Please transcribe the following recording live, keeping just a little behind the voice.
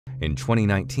In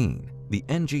 2019, the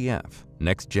NGF,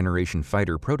 Next Generation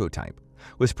Fighter prototype,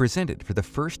 was presented for the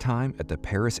first time at the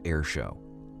Paris Air Show.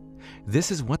 This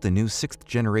is what the new 6th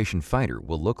generation fighter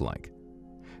will look like.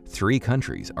 3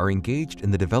 countries are engaged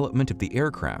in the development of the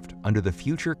aircraft under the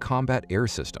Future Combat Air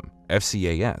System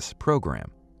 (FCAS) program: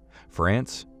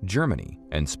 France, Germany,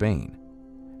 and Spain.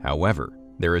 However,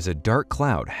 there is a dark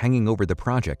cloud hanging over the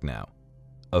project now: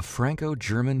 a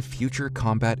Franco-German Future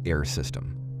Combat Air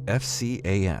System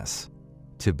 (FCAS).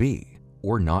 To be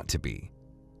or not to be?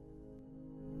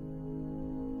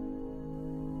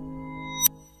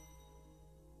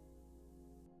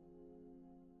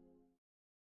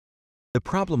 The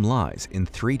problem lies in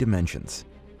 3 dimensions: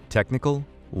 technical,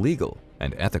 legal,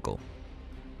 and ethical.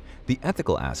 The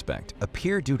ethical aspect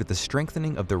appears due to the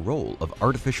strengthening of the role of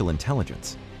artificial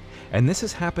intelligence, and this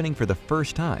is happening for the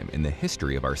first time in the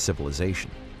history of our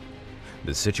civilization.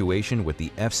 The situation with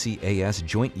the FCAS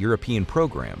Joint European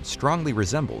Program strongly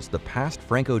resembles the past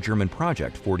Franco-German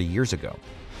project 40 years ago,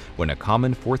 when a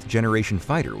common 4th-generation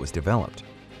fighter was developed.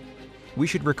 We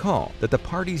should recall that the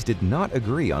parties did not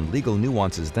agree on legal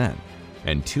nuances then,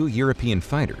 and 2 European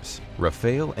fighters,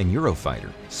 Rafale and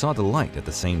Eurofighter, saw the light at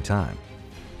the same time.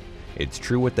 It's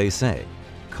true what they say: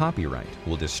 copyright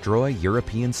will destroy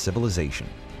European civilization.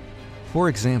 For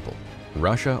example,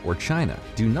 Russia or China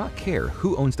do not care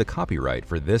who owns the copyright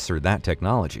for this or that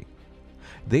technology.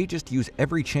 They just use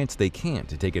every chance they can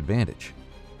to take advantage.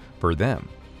 For them,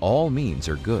 all means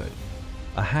are good.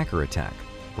 A hacker attack,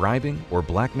 bribing or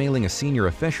blackmailing a senior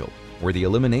official, or the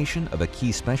elimination of a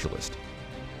key specialist.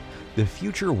 The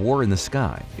future war in the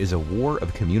sky is a war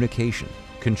of communication,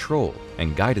 control,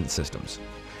 and guidance systems,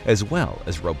 as well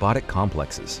as robotic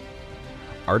complexes.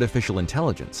 Artificial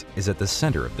intelligence is at the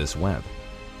center of this web.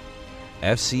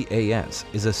 FCAS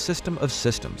is a system of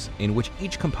systems in which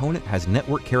each component has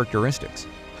network characteristics,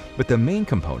 but the main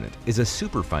component is a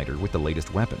superfighter with the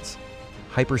latest weapons,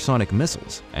 hypersonic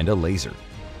missiles, and a laser.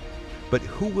 But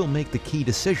who will make the key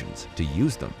decisions to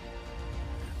use them?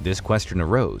 This question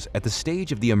arose at the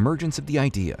stage of the emergence of the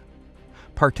idea.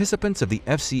 Participants of the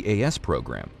FCAS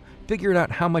program figured out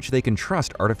how much they can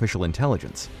trust artificial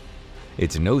intelligence.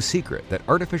 It's no secret that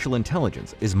artificial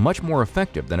intelligence is much more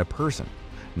effective than a person,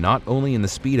 not only in the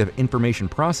speed of information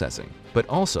processing, but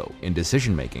also in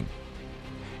decision-making.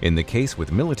 In the case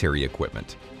with military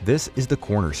equipment, this is the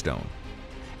cornerstone.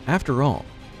 After all,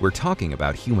 we're talking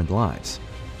about human lives.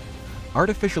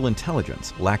 Artificial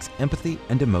intelligence lacks empathy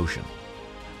and emotion.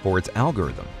 For its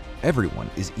algorithm, everyone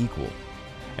is equal,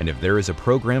 and if there is a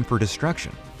program for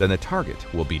destruction, then the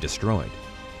target will be destroyed.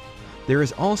 There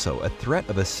is also a threat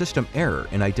of a system error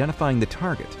in identifying the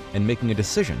target and making a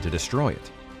decision to destroy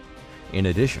it. In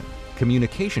addition,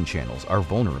 communication channels are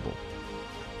vulnerable.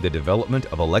 The development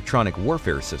of electronic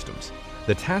warfare systems,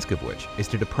 the task of which is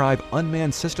to deprive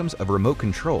unmanned systems of remote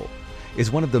control, is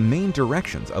one of the main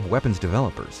directions of weapons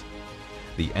developers.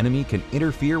 The enemy can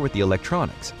interfere with the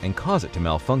electronics and cause it to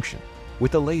malfunction,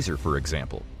 with a laser, for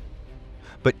example.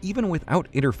 But even without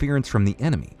interference from the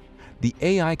enemy, the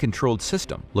AI-controlled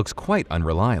system looks quite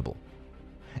unreliable.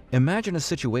 Imagine a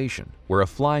situation where a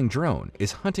flying drone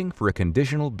is hunting for a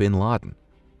conditional bin Laden.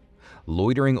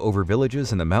 Loitering over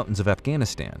villages in the mountains of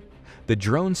Afghanistan, the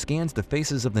drone scans the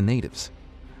faces of the natives.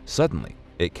 Suddenly,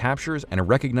 it captures and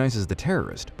recognizes the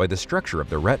terrorist by the structure of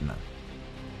the retina.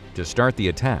 To start the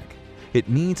attack, it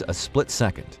needs a split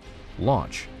second,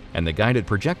 launch, and the guided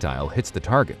projectile hits the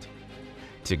target.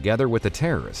 Together with the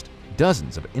terrorist,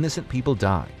 dozens of innocent people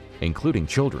die, including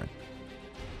children.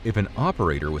 If an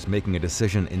operator was making a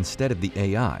decision instead of the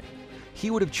AI, he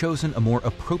would have chosen a more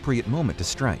appropriate moment to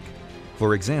strike.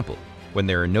 For example, when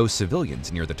there are no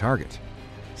civilians near the target.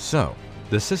 So,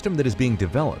 the system that is being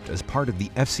developed as part of the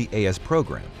FCAS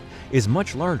program is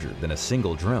much larger than a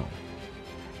single drone.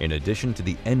 In addition to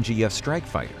the NGF strike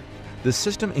fighter, the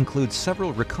system includes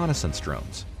several reconnaissance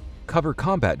drones, cover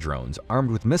combat drones armed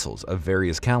with missiles of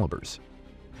various calibers.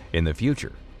 In the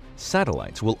future,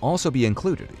 satellites will also be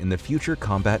included in the Future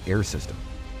Combat Air System.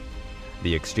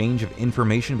 The exchange of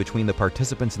information between the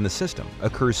participants in the system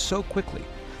occurs so quickly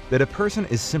that a person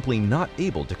is simply not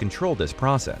able to control this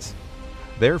process.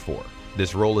 Therefore,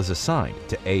 this role is assigned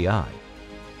to AI.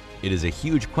 It is a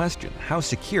huge question how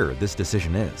secure this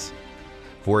decision is.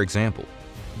 For example,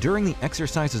 during the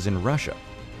exercises in Russia,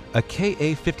 a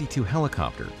Ka-52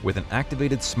 helicopter with an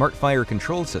activated smart fire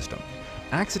control system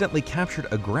accidentally captured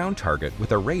a ground target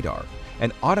with a radar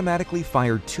and automatically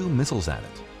fired 2 missiles at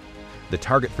it. The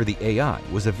target for the AI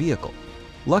was a vehicle.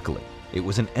 Luckily, it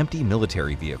was an empty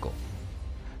military vehicle.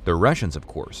 The Russians, of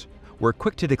course, were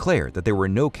quick to declare that there were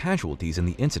no casualties in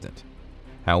the incident.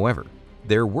 However,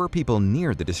 there were people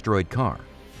near the destroyed car.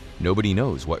 Nobody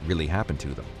knows what really happened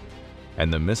to them.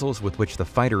 And the missiles with which the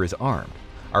fighter is armed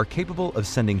are capable of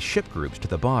sending ship groups to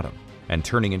the bottom and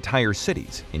turning entire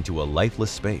cities into a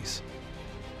lifeless space.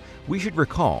 We should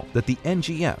recall that the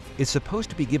NGF is supposed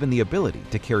to be given the ability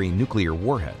to carry nuclear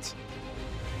warheads.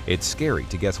 It's scary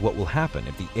to guess what will happen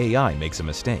if the AI makes a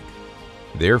mistake.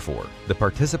 Therefore, the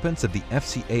participants of the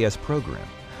FCAS program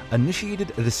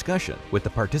initiated a discussion with the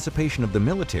participation of the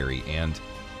military and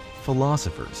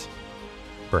philosophers.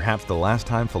 Perhaps the last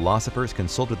time philosophers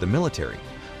consulted the military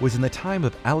was in the time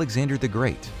of Alexander the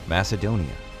Great,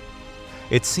 Macedonia.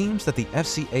 It seems that the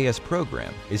FCAS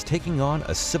program is taking on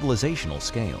a civilizational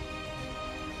scale.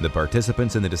 The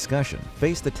participants in the discussion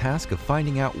face the task of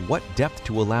finding out what depth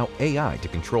to allow AI to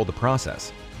control the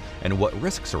process and what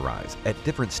risks arise at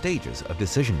different stages of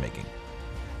decision-making.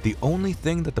 The only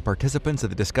thing that the participants of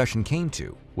the discussion came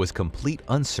to was complete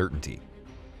uncertainty.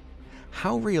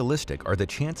 How realistic are the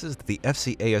chances that the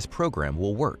FCAS program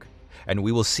will work and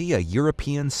we will see a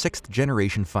European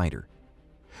 6th-generation fighter?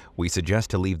 We suggest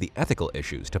to leave the ethical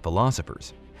issues to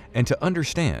philosophers and to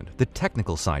understand the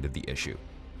technical side of the issue.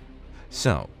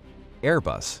 So,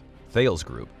 Airbus, Thales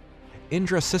Group,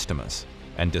 Indra Systemas,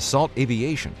 and Dassault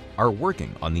Aviation are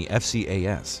working on the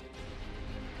FCAS.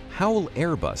 How will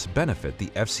Airbus benefit the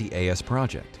FCAS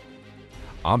project?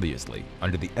 Obviously,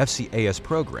 under the FCAS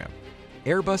program,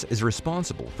 Airbus is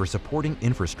responsible for supporting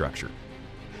infrastructure.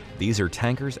 These are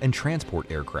tankers and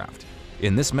transport aircraft.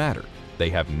 In this matter,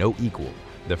 they have no equal.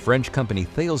 The French company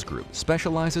Thales Group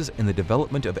specializes in the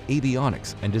development of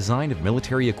avionics and design of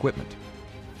military equipment.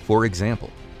 For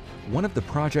example, one of the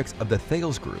projects of the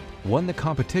Thales Group won the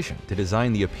competition to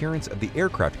design the appearance of the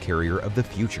aircraft carrier of the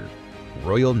future,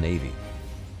 Royal Navy.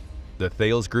 The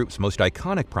Thales Group's most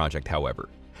iconic project, however,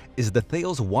 is the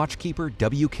Thales Watchkeeper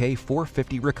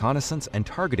WK-450 reconnaissance and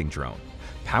targeting drone,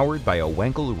 powered by a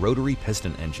Wankel rotary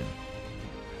piston engine.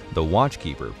 The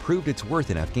Watchkeeper proved its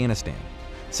worth in Afghanistan,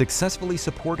 successfully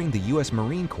supporting the U.S.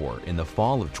 Marine Corps in the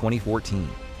fall of 2014.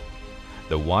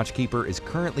 The Watchkeeper is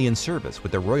currently in service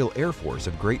with the Royal Air Force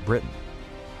of Great Britain.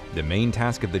 The main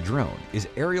task of the drone is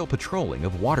aerial patrolling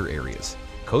of water areas,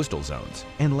 coastal zones,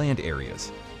 and land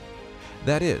areas.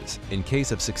 That is, in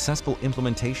case of successful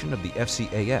implementation of the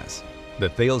FCAS, the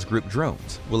Thales Group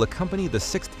drones will accompany the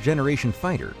 6th-generation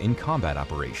fighter in combat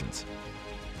operations.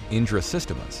 Indra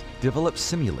Systemas develops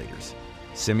simulators,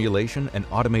 simulation and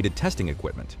automated testing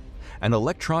equipment, and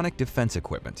electronic defense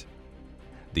equipment.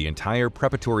 The entire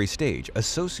preparatory stage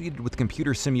associated with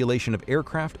computer simulation of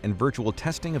aircraft and virtual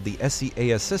testing of the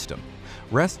FCAS system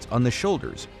rests on the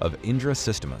shoulders of Indra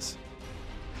Systemas.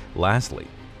 Lastly,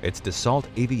 it's Dassault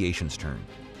Aviation's turn.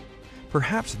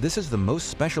 Perhaps this is the most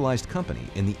specialized company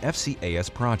in the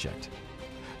FCAS project.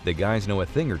 The guys know a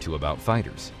thing or two about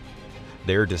fighters.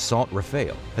 Their Dassault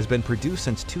Rafale has been produced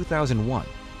since 2001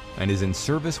 and is in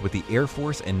service with the Air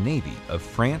Force and Navy of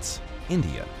France,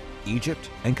 India, Egypt,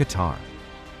 and Qatar.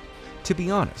 To be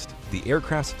honest, the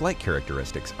aircraft's flight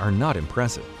characteristics are not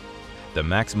impressive. The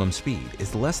maximum speed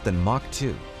is less than Mach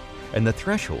 2, and the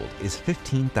threshold is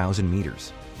 15,000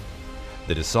 meters.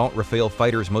 The Dassault Rafale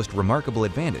fighter's most remarkable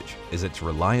advantage is its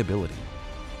reliability.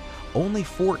 Only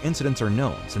 4 incidents are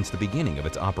known since the beginning of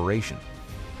its operation.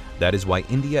 That is why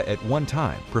India at one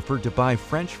time preferred to buy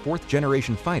French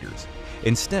 4th-generation fighters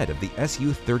instead of the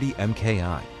Su-30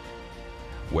 MKI.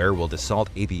 Where will Dassault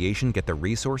Aviation get the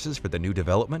resources for the new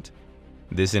development?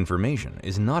 This information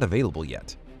is not available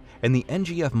yet, and the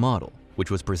NGF model,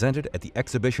 which was presented at the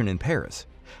exhibition in Paris,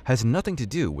 has nothing to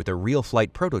do with a real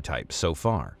flight prototype so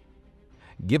far.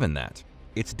 Given that,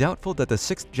 it's doubtful that the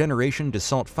 6th-generation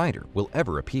Dassault fighter will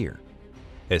ever appear,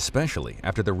 especially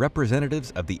after the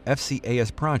representatives of the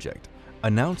FCAS project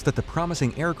announced that the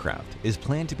promising aircraft is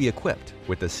planned to be equipped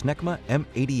with the Snecma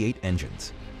M88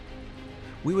 engines.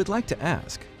 We would like to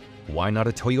ask, why not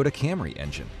a Toyota Camry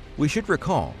engine? We should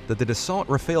recall that the Dassault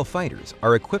Rafale fighters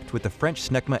are equipped with the French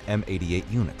Snecma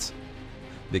M88 units.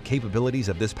 The capabilities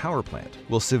of this power plant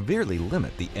will severely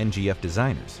limit the NGF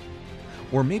designers.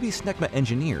 Or maybe Snecma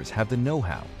engineers have the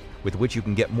know-how with which you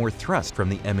can get more thrust from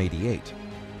the M88.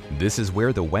 This is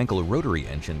where the Wankel rotary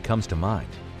engine comes to mind.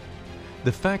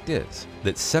 The fact is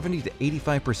that 70 to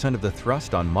 85% of the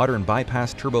thrust on modern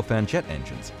bypass turbofan jet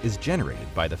engines is generated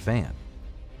by the fan.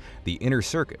 The inner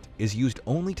circuit is used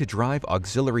only to drive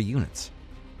auxiliary units.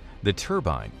 The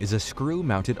turbine is a screw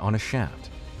mounted on a shaft.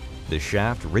 The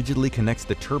shaft rigidly connects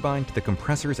the turbine to the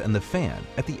compressors and the fan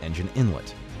at the engine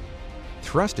inlet.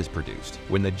 Thrust is produced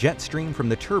when the jet stream from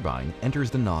the turbine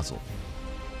enters the nozzle.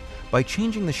 By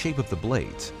changing the shape of the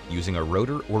blades, using a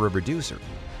rotor or a reducer,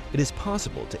 it is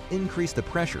possible to increase the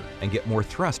pressure and get more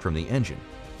thrust from the engine.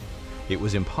 It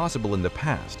was impossible in the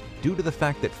past due to the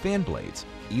fact that fan blades,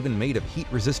 even made of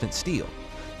heat-resistant steel,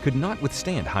 could not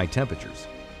withstand high temperatures.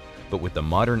 But with the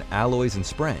modern alloys and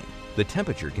spraying, the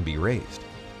temperature can be raised.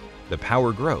 The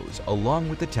power grows along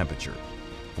with the temperature.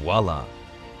 Voila!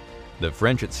 The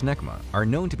French at SNECMA are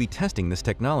known to be testing this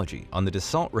technology on the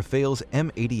Dassault Rafale's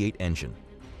M88 engine.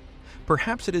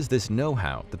 Perhaps it is this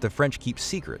know-how that the French keep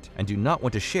secret and do not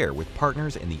want to share with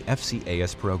partners in the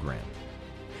FCAS program.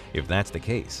 If that's the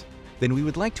case, then we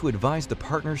would like to advise the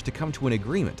partners to come to an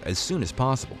agreement as soon as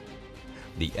possible.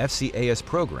 The FCAS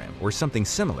program, or something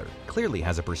similar, clearly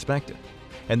has a perspective,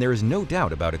 and there is no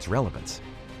doubt about its relevance.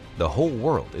 The whole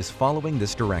world is following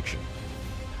this direction.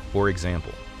 For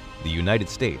example, the United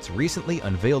States recently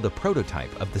unveiled a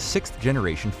prototype of the 6th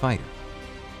generation fighter.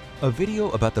 A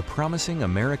video about the promising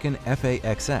American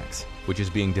FAXX, which is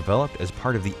being developed as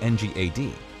part of the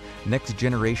NGAD, Next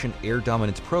Generation Air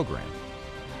Dominance Program.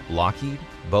 Lockheed,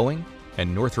 Boeing,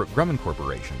 and Northrop Grumman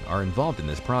Corporation are involved in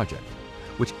this project,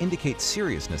 which indicates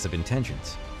seriousness of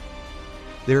intentions.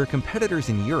 There are competitors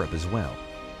in Europe as well.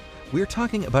 We're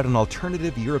talking about an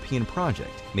alternative European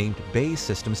project named BAE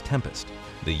Systems Tempest.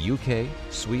 The UK,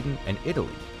 Sweden, and Italy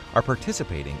are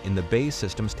participating in the BAE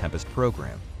Systems Tempest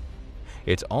program.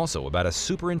 It's also about a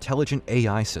super intelligent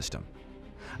AI system.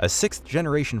 A 6th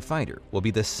generation fighter will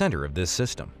be the center of this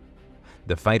system.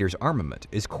 The fighter's armament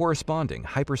is corresponding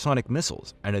hypersonic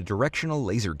missiles and a directional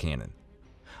laser cannon.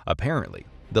 Apparently,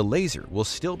 the laser will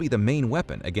still be the main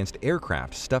weapon against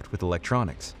aircraft stuffed with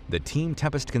electronics. The Team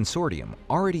Tempest Consortium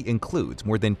already includes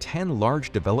more than 10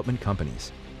 large development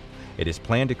companies. It is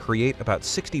planned to create about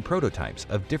 60 prototypes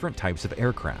of different types of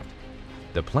aircraft.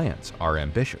 The plans are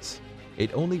ambitious.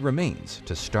 It only remains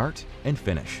to start and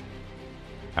finish.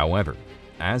 However,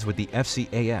 as with the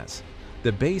FCAS,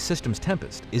 the BAE Systems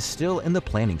Tempest is still in the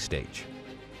planning stage.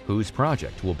 Whose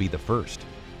project will be the first?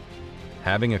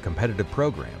 Having a competitive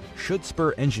program should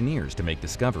spur engineers to make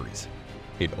discoveries.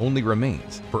 It only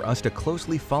remains for us to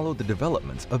closely follow the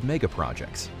developments of mega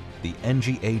projects, the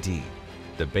NGAD,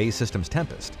 the BAE Systems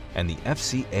Tempest, and the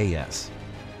FCAS.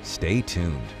 Stay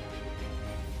tuned.